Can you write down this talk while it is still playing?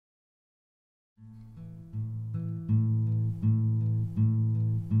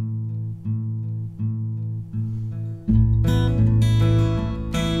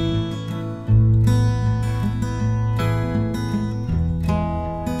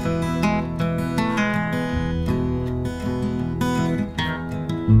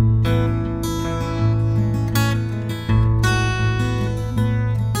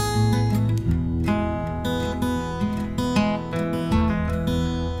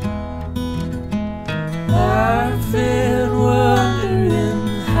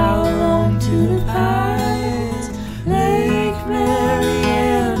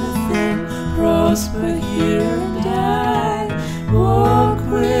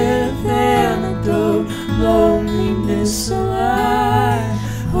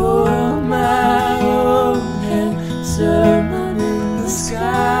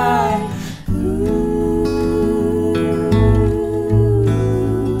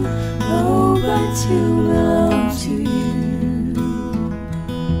to love to you.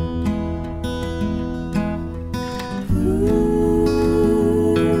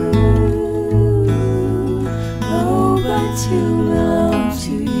 To love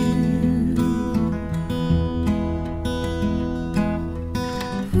to you.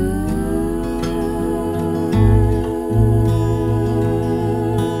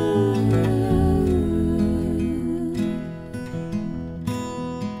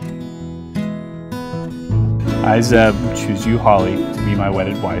 I, Zeb, choose you, Holly, to be my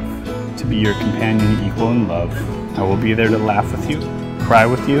wedded wife, to be your companion equal in love. I will be there to laugh with you, cry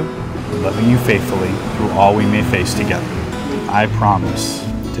with you, loving you faithfully through all we may face together. I promise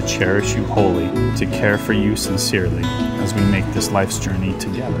to cherish you wholly, to care for you sincerely as we make this life's journey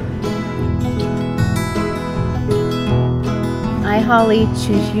together. I, Holly,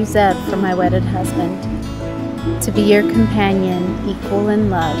 choose you, Zeb, for my wedded husband, to be your companion, equal in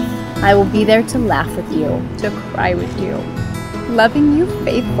love. I will be there to laugh with you, to cry with you, loving you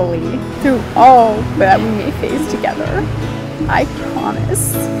faithfully through all that we may face together. I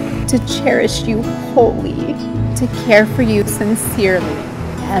promise to cherish you wholly, to care for you sincerely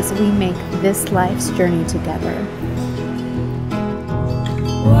as we make this life's journey together.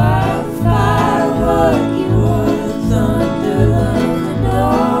 Wildfire